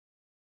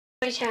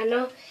My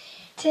channel.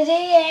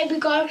 Today we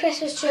got a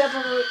Christmas tree up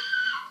about...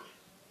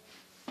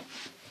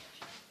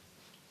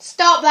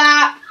 Stop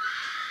that!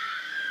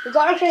 We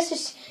got a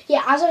Christmas...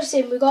 Yeah, as I was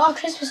saying, we got a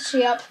Christmas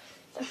tree up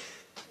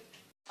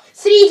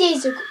 3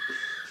 days ago.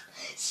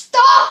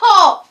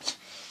 Stop!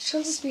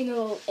 Sean's just being a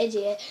little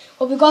idiot.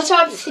 Well, we got it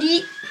up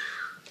 3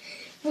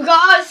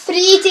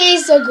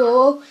 days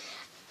ago,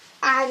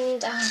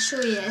 and I'll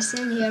show you this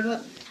in here,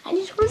 but I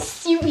just want to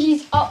see what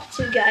he's up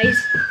to, guys.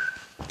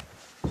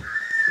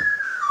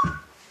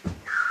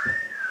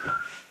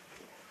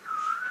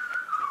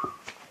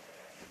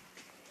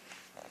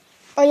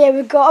 Oh yeah,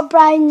 we got a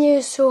brand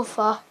new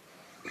sofa.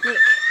 Look,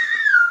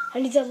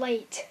 I need a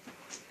light.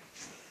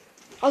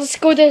 I'll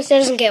just go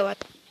downstairs and get one.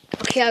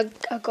 Okay,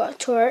 I got a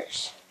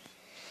torch.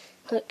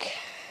 Look,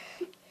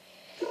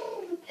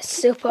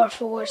 it's so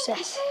powerful. What's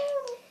this?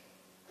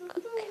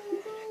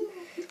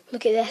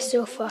 Look at this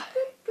sofa.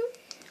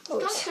 Oh,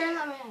 look at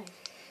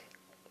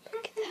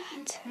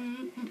that.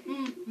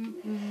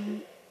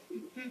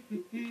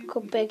 Look how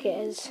big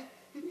it is.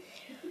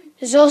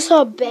 There's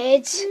also a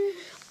bed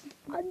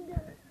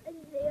under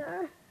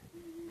there.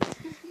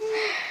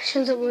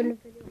 Shows up one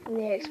video from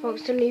the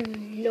Xbox. Don't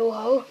even know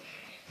how.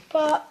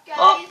 But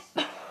guys,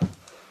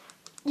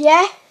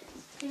 yeah.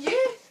 Did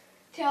you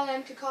tell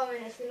them to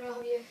comment if they know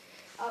how you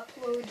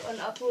upload on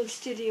Upload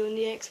Studio on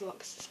the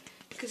Xbox?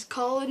 Because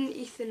Colin,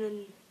 Ethan,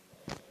 and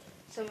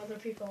some other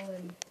people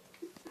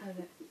have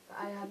it. But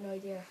I have no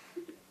idea.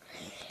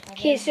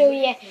 Okay, so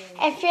yeah,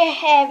 if you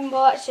haven't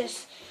watched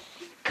this,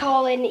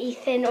 Colin,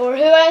 Ethan, or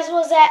who else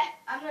was it?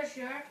 I'm not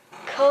sure.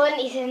 Colin,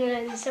 Ethan,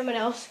 and someone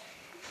else.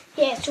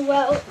 Yeah, so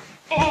well,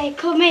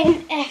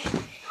 comment if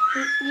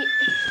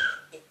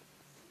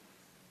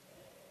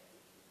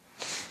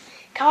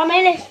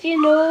comment if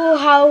you know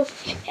how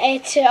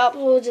to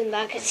upload and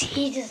that, because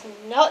he does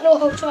not know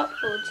how to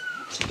upload.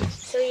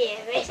 So yeah,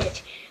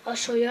 message. I'll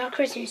show you our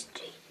Christmas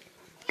tree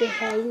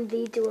behind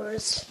the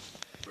doors.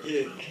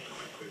 Yeah,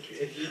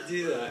 if you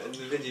do that in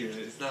the video,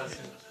 it's not so.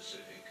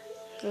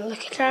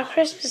 Look at our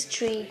Christmas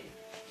tree.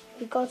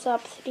 We got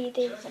up 3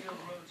 days ago.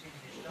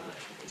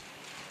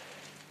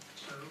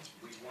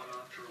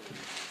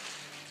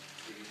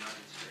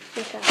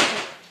 Look at it.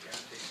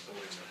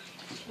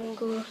 You can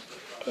go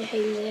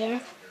behind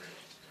there.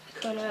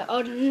 Got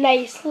our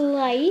nice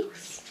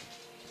lights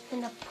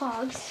and the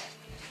plugs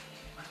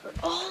are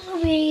all the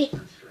way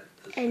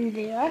in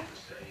there,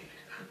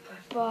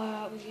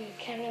 but we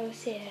can't really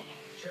see it.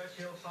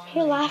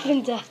 You're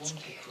laughing at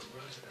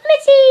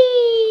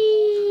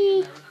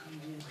Missy!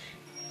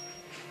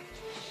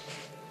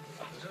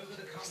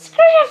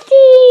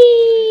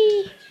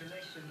 Scrafty!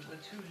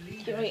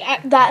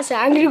 Right, that's it.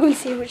 I'm gonna go and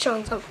see what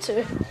Sean's up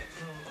to.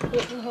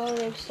 Look at all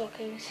them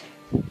stockings.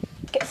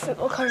 Get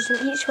football cards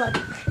in each one.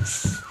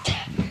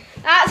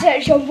 That's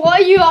it, Sean.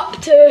 What are you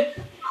up to?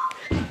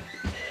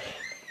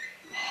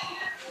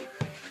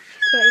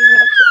 What are you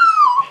up to?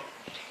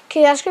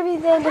 Okay, that's gonna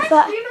be the end of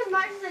that. As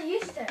much as I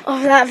used to.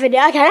 Of that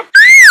video, okay?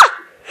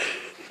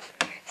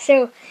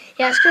 So,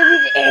 yeah, that's gonna be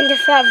the end of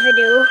that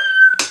video.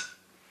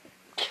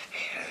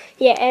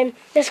 Yeah,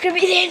 that's gonna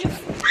be the end of...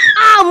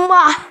 Ow,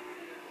 my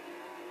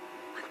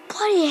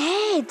bloody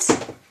head!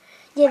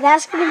 Yeah,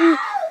 that's gonna be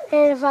the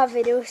end of that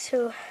video,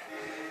 so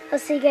I'll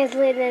see you guys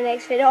later in the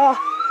next video. Oh,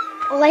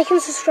 like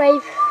and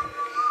subscribe.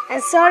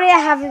 And sorry I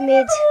haven't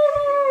made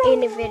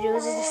any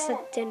videos, I just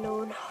didn't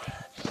know.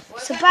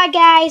 So bye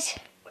guys!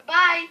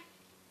 Bye!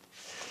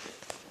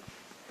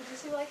 Did you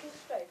say like and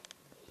subscribe?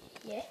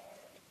 Yeah.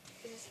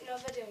 Is this no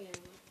video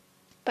anymore?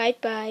 Bye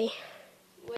bye.